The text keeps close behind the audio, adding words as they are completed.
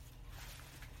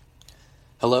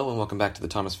Hello and welcome back to the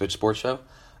Thomas Fitch Sports Show.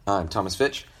 I'm Thomas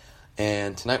Fitch,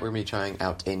 and tonight we're going to be trying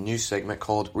out a new segment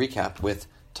called Recap with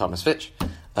Thomas Fitch.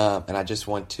 And I just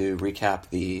want to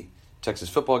recap the Texas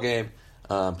football game,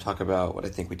 talk about what I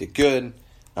think we did good,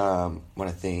 what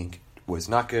I think was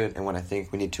not good, and what I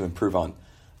think we need to improve on.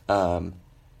 I'll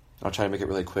try to make it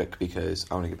really quick because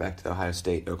I want to get back to the Ohio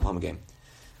State-Oklahoma game.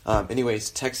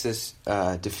 Anyways, Texas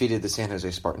defeated the San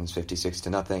Jose Spartans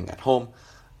 56-0 at home.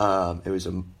 It was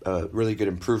a really good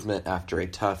improvement after a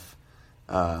tough,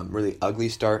 really ugly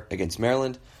start against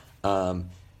Maryland.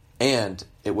 And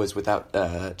it was without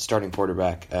starting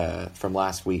quarterback from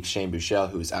last week, Shane Buechele,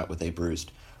 who was out with a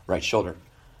bruised right shoulder.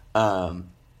 But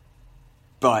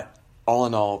all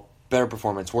in all, better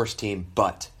performance, worse team,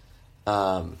 but,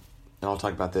 and I'll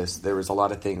talk about this, there was a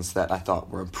lot of things that I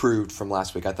thought were improved from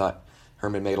last week. I thought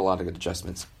Herman made a lot of good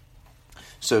adjustments.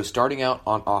 So starting out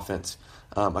on offense,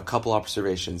 a couple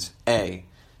observations. A,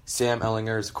 Sam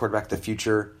Ehlinger is the quarterback of the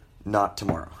future, not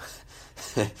tomorrow.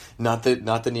 not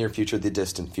the near future, the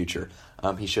distant future.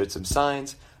 He showed some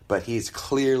signs, but he's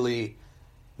clearly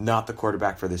not the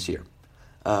quarterback for this year.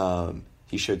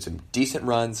 He showed some decent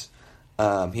runs.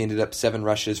 He ended up 7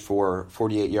 rushes for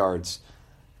 48 yards.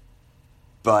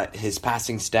 But his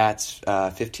passing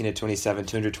stats, 15 to 27,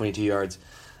 222 yards.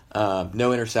 No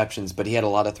interceptions, but he had a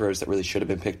lot of throws that really should have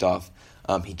been picked off.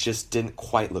 He just didn't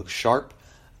quite look sharp.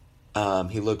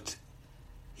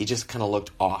 He just kind of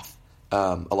looked off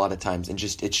a lot of times, and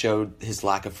it showed his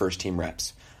lack of first team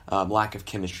reps, lack of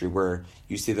chemistry. Where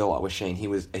you see that a lot with Shane. He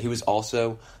was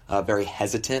also very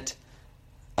hesitant.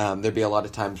 There'd be a lot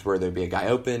of times where there'd be a guy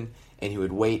open, and he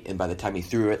would wait, and by the time he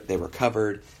threw it, they were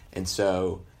covered, and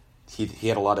so he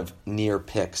had a lot of near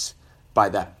picks by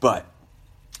that. But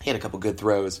he had a couple good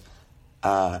throws.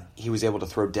 He was able to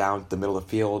throw down the middle of the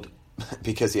field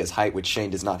because he has height, which Shane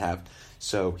does not have.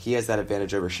 So he has that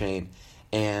advantage over Shane.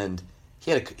 And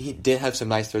he did have some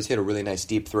nice throws. He had a really nice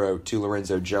deep throw to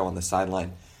Lorenzo Joe on the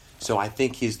sideline. So I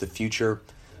think he's the future,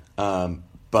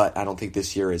 but I don't think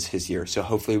this year is his year. So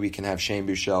hopefully we can have Shane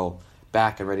Buechele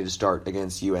back and ready to start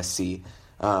against USC,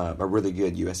 a really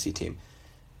good USC team.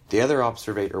 Another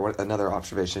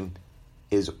observation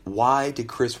is, why did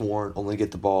Chris Warren only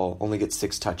get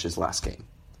 6 touches last game?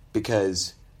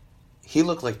 Because he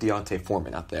looked like Deontay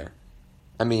Foreman out there.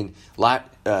 I mean,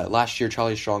 last year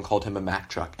Charlie Strong called him a Mack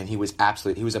truck, and he was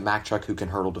a Mack truck who can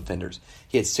hurdle defenders.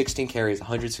 He had 16 carries,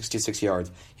 166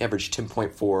 yards. He averaged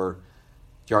 10.4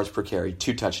 yards per carry,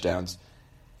 2 touchdowns.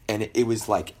 And it was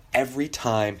like every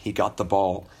time he got the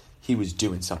ball, he was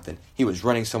doing something. He was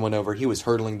running someone over. He was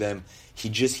hurdling them. He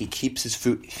keeps his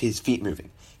feet moving.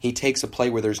 He takes a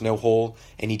play where there's no hole,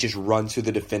 and he just runs through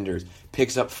the defenders,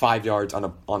 picks up 5 yards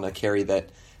on a carry that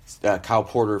Kyle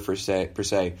Porter, per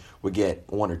se, would get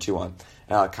 1 or 2 on.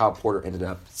 Kyle Porter ended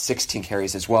up 16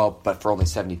 carries as well, but for only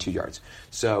 72 yards.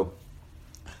 So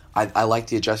I like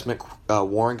the adjustment.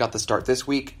 Warren got the start this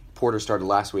week. Porter started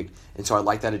last week. And so I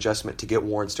like that adjustment to get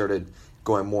Warren started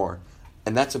going more.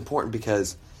 And that's important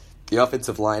because the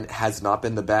offensive line has not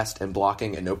been the best in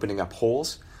blocking and opening up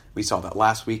holes. We saw that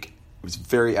last week. It was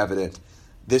very evident.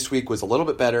 This week was a little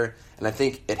bit better, and I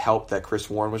think it helped that Chris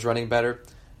Warren was running better,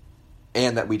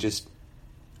 and that we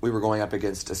were going up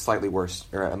against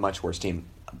a much worse team.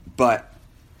 But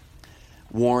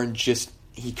Warren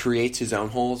he creates his own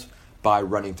holes by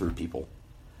running through people.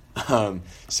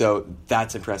 So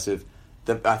that's impressive.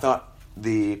 I thought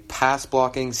the pass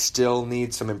blocking still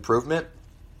needs some improvement.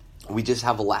 We just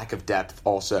have a lack of depth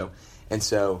also. And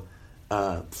so,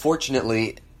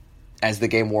 fortunately, as the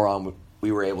game wore on,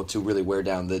 we were able to really wear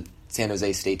down the San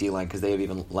Jose State D-line because they have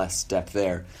even less depth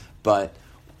there. But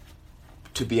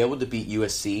to be able to beat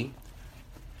USC,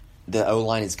 the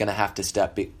O-line is going to have to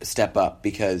step up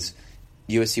because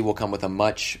USC will come with a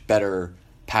much better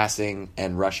passing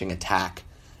and rushing attack.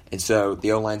 And so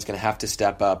the O-line is going to have to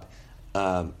step up.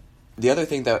 The other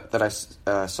thing that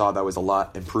I saw that was a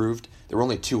lot improved, there were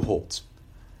only 2 holds.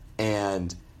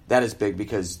 And that is big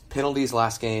because penalties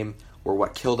last game were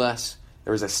what killed us.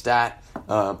 There was a stat,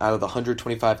 out of the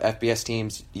 125 FBS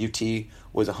teams, UT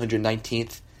was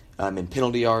 119th in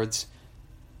penalty yards.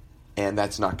 And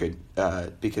that's not good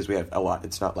because we have a lot.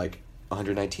 It's not like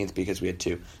 119th because we had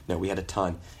 2. No, we had a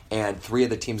ton. And 3 of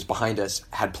the teams behind us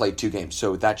had played 2 games.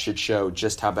 So that should show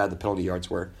just how bad the penalty yards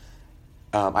were.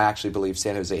 I actually believe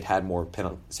San Jose State had more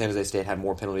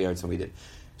penalty yards than we did.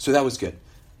 So that was good.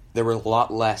 There were a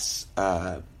lot less,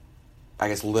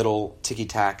 little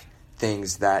ticky-tack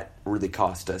things that really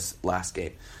cost us last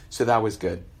game. So that was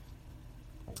good.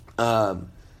 Other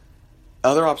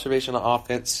observation on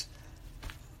offense,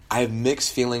 I have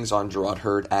mixed feelings on Gerard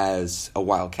Hurd as a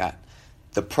Wildcat.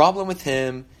 The problem with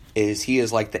him is he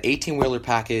is like the 18-wheeler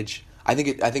package. I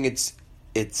think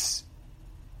it's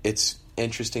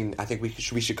interesting. I think we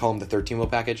should call him the 13-wheel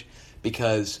package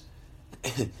because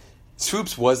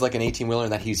Swoops was like an 18-wheeler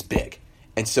in that he's big.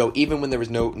 And so even when there was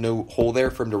no hole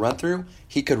there for him to run through,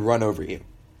 he could run over you.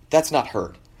 That's not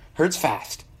Hurd. Hurd's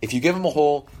fast. If you give him a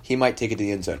hole, he might take it to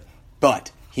the end zone.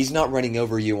 But he's not running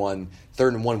over you on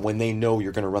 3rd and 1 when they know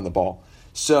you're going to run the ball.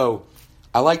 So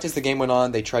I liked as the game went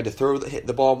on, they tried to hit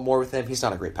the ball more with him. He's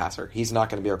not a great passer. He's not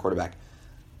going to be our quarterback.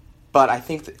 But I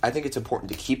think it's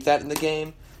important to keep that in the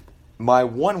game. My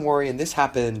one worry, and this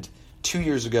happened 2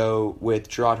 years ago with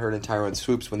Gerard Hurd and Tyrone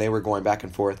Swoops when they were going back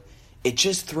and forth, it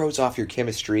just throws off your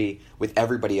chemistry with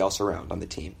everybody else around on the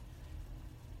team.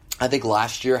 I think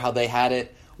last year how they had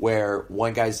it, where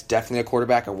one guy's definitely a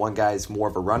quarterback and one guy's more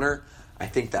of a runner, I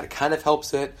think that kind of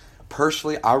helps it.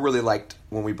 Personally, I really liked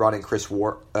when we brought in Chris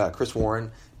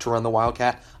Warren to run the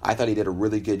Wildcat. I thought he did a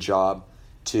really good job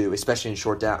especially in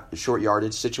short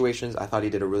yardage situations. I thought he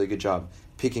did a really good job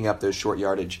picking up those short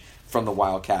yardage from the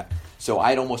Wildcat. So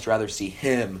I'd almost rather see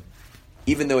him,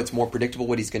 even though it's more predictable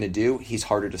what he's going to do, he's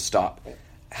harder to stop.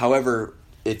 However,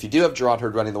 if you do have Gerard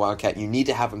Hurd running the Wildcat, you need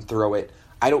to have him throw it.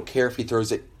 I don't care if he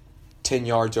throws it 10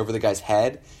 yards over the guy's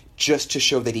head, just to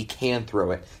show that he can throw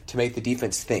it, to make the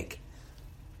defense think.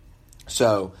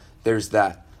 So there's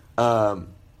that.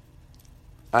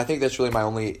 I think that's really my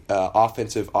only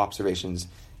offensive observations.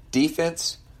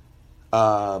 Defense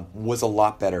was a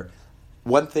lot better.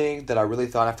 One thing that I really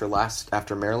thought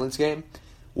after Maryland's game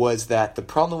was that the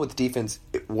problem with the defense,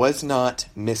 it was not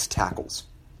missed tackles.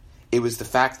 It was the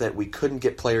fact that we couldn't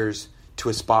get players to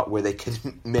a spot where they could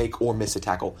make or miss a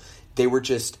tackle. They were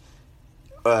just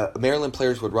Maryland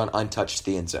players would run untouched to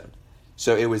the end zone.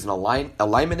 So it was an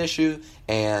alignment issue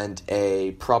and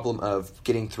a problem of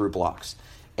getting through blocks.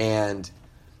 And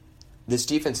this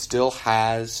defense still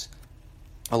has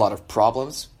a lot of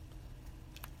problems.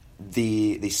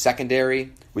 The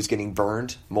secondary was getting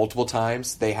burned multiple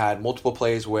times. They had multiple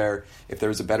plays where if there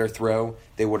was a better throw,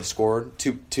 they would have scored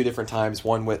two different times,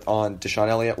 one on Deshaun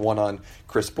Elliott, one on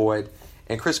Chris Boyd.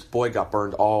 And Chris Boyd got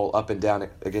burned all up and down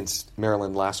against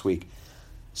Maryland last week.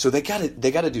 So they got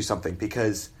to do something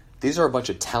because these are a bunch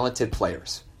of talented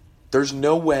players. There's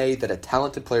no way that a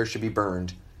talented player should be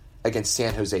burned against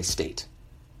San Jose State.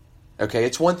 Okay,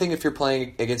 it's one thing if you're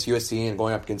playing against USC and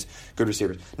going up against good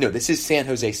receivers. No, this is San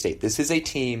Jose State. This is a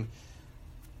team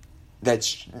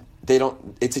it's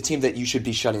a team that you should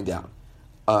be shutting down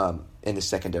in the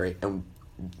secondary, and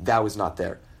that was not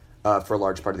there for a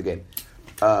large part of the game.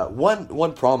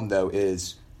 One problem though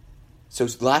is, so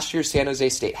last year San Jose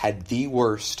State had the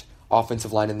worst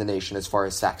offensive line in the nation as far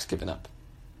as sacks given up.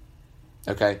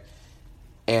 Okay,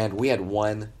 and we had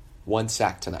one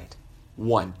sack tonight,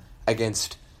 one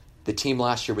against the team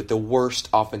last year with the worst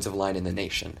offensive line in the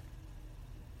nation.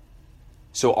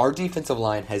 So our defensive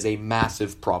line has a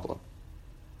massive problem.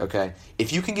 Okay?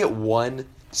 If you can get one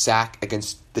sack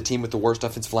against the team with the worst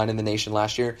offensive line in the nation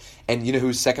last year, and you know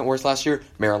who's second worst last year?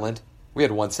 Maryland. We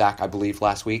had one sack, I believe,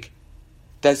 last week.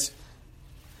 That's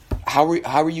how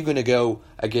are you going to go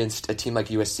against a team like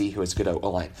USC who has good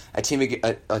O-line? A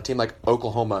team like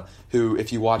Oklahoma who,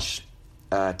 if you watch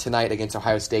tonight against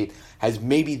Ohio State, has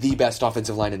maybe the best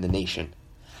offensive line in the nation.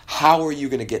 How are you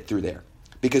going to get through there?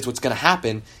 Because what's going to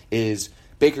happen is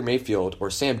Baker Mayfield or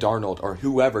Sam Darnold or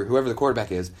whoever the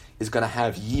quarterback is going to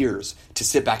have years to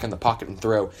sit back in the pocket and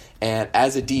throw. And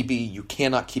as a DB, you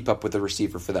cannot keep up with the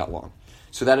receiver for that long.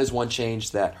 So that is one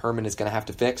change that Herman is going to have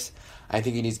to fix. I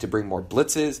think he needs to bring more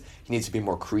blitzes. He needs to be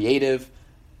more creative.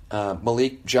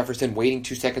 Malik Jefferson waiting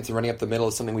 2 seconds and running up the middle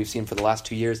is something we've seen for the last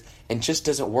 2 years and just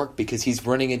doesn't work because he's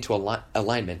running into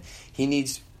alignment.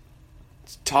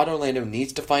 Todd Orlando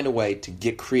needs to find a way to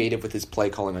get creative with his play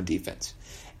calling on defense.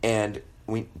 And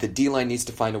the D-line needs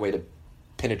to find a way to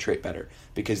penetrate better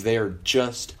because they are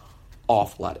just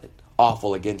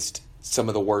awful against some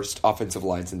of the worst offensive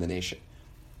lines in the nation.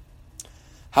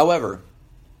 However,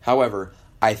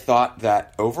 I thought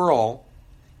that overall,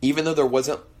 even though there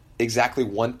wasn't exactly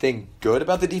one thing good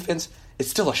about the defense, it's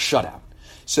still a shutout.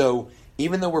 So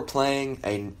even though we're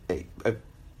playing a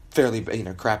fairly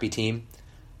crappy team,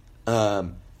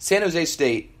 San Jose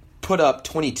State put up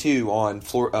 22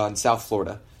 on South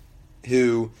Florida,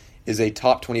 who is a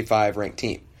top 25 ranked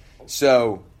team.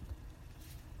 So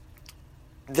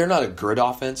they're not a good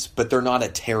offense, but they're not a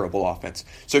terrible offense.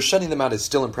 So shutting them out is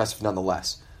still impressive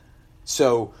nonetheless.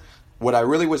 So what I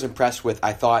really was impressed with,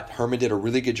 I thought Herman did a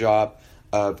really good job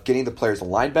of getting the players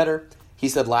aligned better. He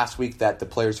said last week that the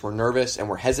players were nervous and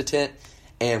were hesitant.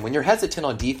 And when you're hesitant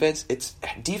on defense,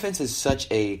 defense is such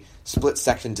a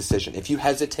split-second decision. If you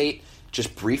hesitate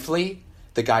just briefly,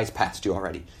 the guy's past you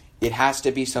already. It has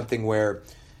to be something where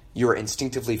you're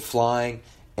instinctively flying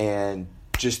and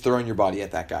just throwing your body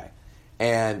at that guy.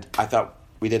 And I thought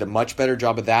we did a much better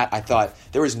job of that. I thought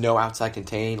there was no outside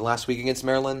containing last week against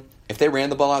Maryland. If they ran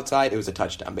the ball outside, it was a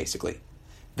touchdown, basically.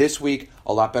 This week,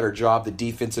 a lot better job. The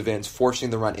defensive ends forcing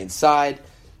the run inside.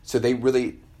 So they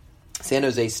really, San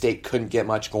Jose State couldn't get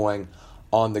much going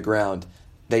on the ground.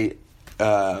 They,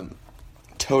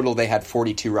 total, they had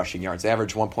 42 rushing yards. They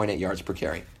averaged 1.8 yards per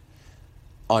carry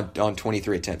on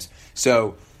 23 attempts.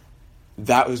 So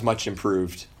that was much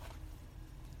improved.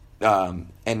 And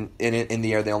in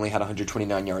the air, they only had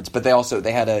 129 yards. But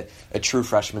they had a true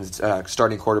freshman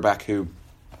starting quarterback who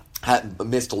had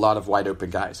missed a lot of wide open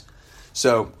guys.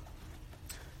 So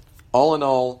all in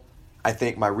all, I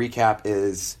think my recap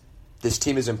is this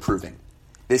team is improving.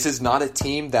 This is not a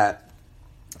team that,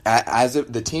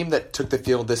 the team that took the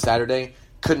field this Saturday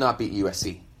could not beat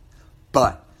USC.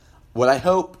 But what I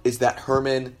hope is that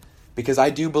Herman, because I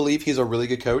do believe he's a really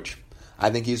good coach. I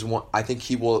think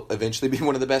he will eventually be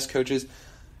one of the best coaches.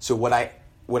 So what I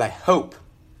hope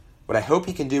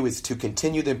he can do is to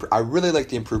continue I really like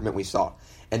the improvement we saw,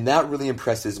 and that really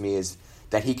impresses me is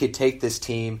that he could take this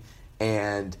team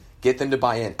and get them to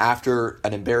buy in after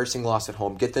an embarrassing loss at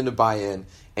home, get them to buy in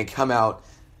and come out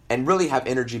and really have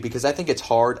energy, because I think it's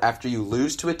hard after you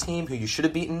lose to a team who you should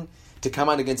have beaten to come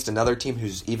out against another team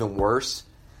who's even worse.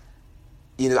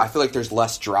 I feel like there's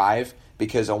less drive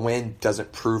because a win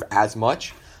doesn't prove as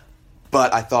much.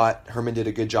 But I thought Herman did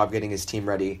a good job getting his team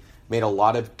ready, made a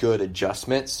lot of good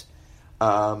adjustments.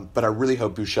 But I really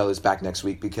hope Buechele is back next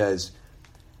week, because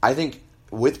I think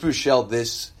with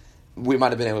Buechele, we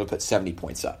might have been able to put 70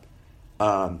 points up.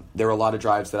 There were a lot of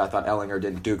drives that I thought Ehlinger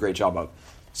didn't do a great job of.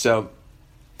 So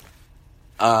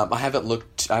I haven't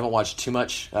watched too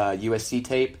much USC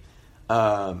tape,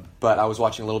 but I was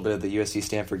watching a little bit of the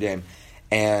USC-Stanford game.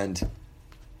 And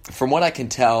from what I can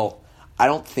tell, I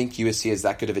don't think USC is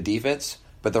that good of a defense,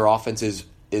 but their offense is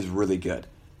really good.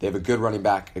 They have a good running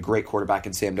back, a great quarterback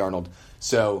in Sam Darnold.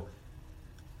 So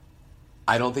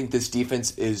I don't think this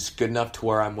defense is good enough to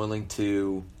where I'm willing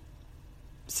to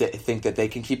think that they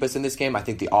can keep us in this game. I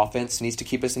think the offense needs to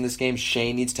keep us in this game.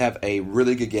 Shane needs to have a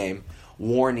really good game.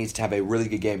 Warren needs to have a really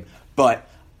good game. But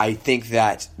I think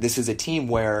that this is a team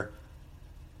where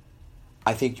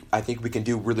I think we can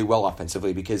do really well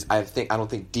offensively, because I don't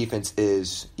think defense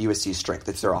is USC's strength.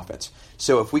 It's their offense.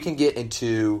 So if we can get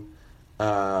into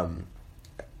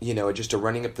just a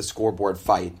running up the scoreboard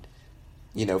fight,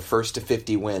 first to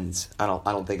 50 wins, I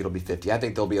don't think it'll be 50. I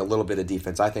think there'll be a little bit of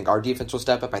defense. I think our defense will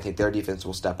step up. I think their defense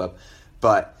will step up.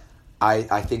 But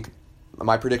I think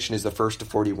my prediction is the first to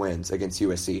 40 wins against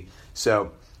USC.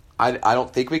 So I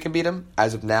don't think we can beat them.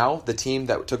 As of now, the team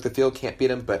that took the field can't beat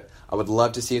them, but I would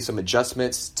love to see some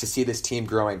adjustments to see this team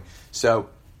growing. So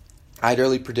I'd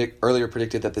earlier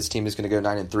predicted that this team is going to go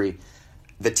 9-3.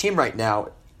 The team right now,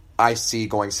 I see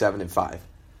going 7-5.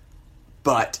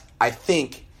 But I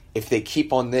think if they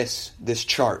keep on this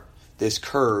chart, this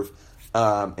curve,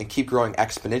 and keep growing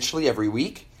exponentially every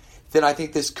week, then I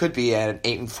think this could be at an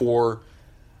 8-4.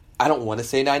 I don't want to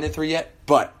say 9-3 yet,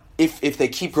 but if they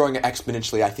keep growing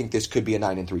exponentially, I think this could be a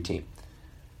 9-3 team.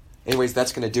 Anyways,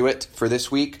 that's going to do it for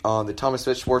this week on the Thomas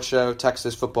Fitch Sports Show,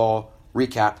 Texas Football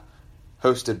Recap,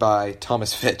 hosted by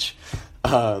Thomas Fitch.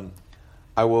 I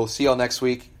will see y'all next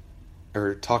week,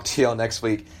 or talk to y'all next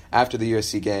week after the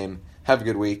USC game. Have a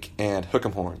good week, and hook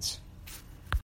 'em horns.